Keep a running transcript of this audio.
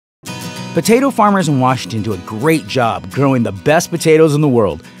Potato farmers in Washington do a great job growing the best potatoes in the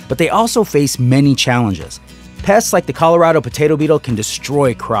world, but they also face many challenges. Pests like the Colorado potato beetle can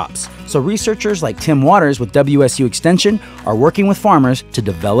destroy crops, so researchers like Tim Waters with WSU Extension are working with farmers to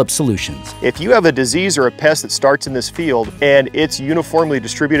develop solutions. If you have a disease or a pest that starts in this field and it's uniformly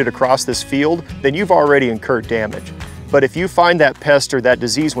distributed across this field, then you've already incurred damage. But if you find that pest or that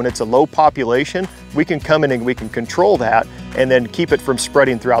disease when it's a low population, we can come in and we can control that and then keep it from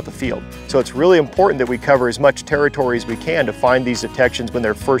spreading throughout the field. So it's really important that we cover as much territory as we can to find these detections when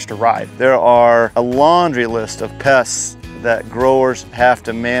they're first arrived. There are a laundry list of pests that growers have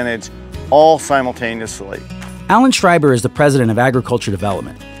to manage all simultaneously. Alan Schreiber is the president of Agriculture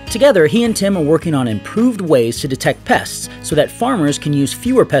Development. Together, he and Tim are working on improved ways to detect pests so that farmers can use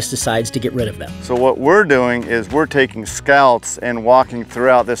fewer pesticides to get rid of them. So what we're doing is we're taking scouts and walking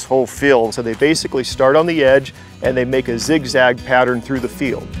throughout this whole field. So they basically start on the edge and they make a zigzag pattern through the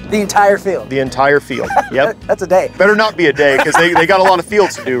field. The entire field? The entire field, yep. That's a day. Better not be a day because they got a lot of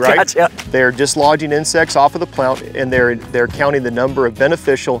fields to do, right? Gotcha. They're dislodging insects off of the plant and they're counting the number of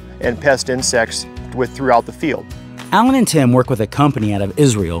beneficial and pest insects throughout the field. Alan and Tim work with a company out of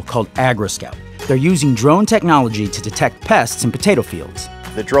Israel called Agro-Scout. They're using drone technology to detect pests in potato fields.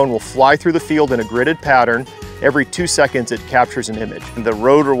 The drone will fly through the field in a gridded pattern. Every 2 seconds it captures an image. The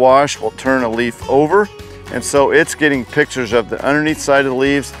rotor wash will turn a leaf over, and so it's getting pictures of the underneath side of the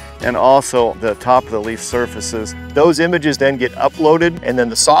leaves and also the top of the leaf surfaces. Those images then get uploaded, and then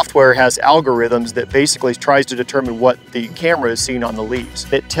the software has algorithms that basically tries to determine what the camera is seeing on the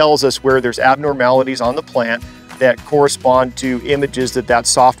leaves. It tells us where there's abnormalities on the plant that correspond to images that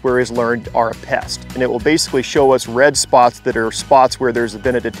software has learned are a pest. And it will basically show us red spots that are spots where there's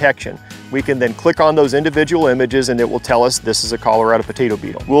been a detection. We can then click on those individual images and it will tell us this is a Colorado potato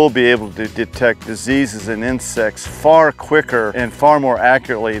beetle. We'll be able to detect diseases and insects far quicker and far more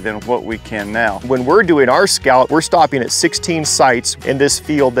accurately than what we can now. When we're doing our scout, we're stopping at 16 sites in this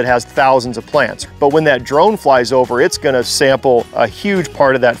field that has thousands of plants. But when that drone flies over, it's gonna sample a huge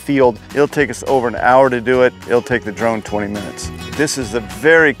part of that field. It'll take us over an hour to do it. It'll take the drone 20 minutes. This is the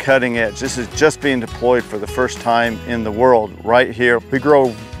very cutting edge. This is just being deployed for the first time in the world right here. We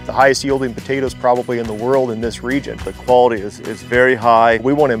grow the highest yielding potatoes probably in the world in this region. The quality is very high.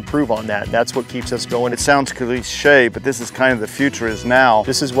 We want to improve on that. That's what keeps us going. It sounds cliche, but this is kind of the future is now.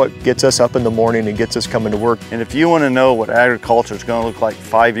 This is what gets us up in the morning and gets us coming to work. And if you want to know what agriculture is going to look like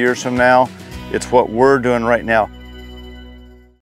 5 years from now, it's what we're doing right now.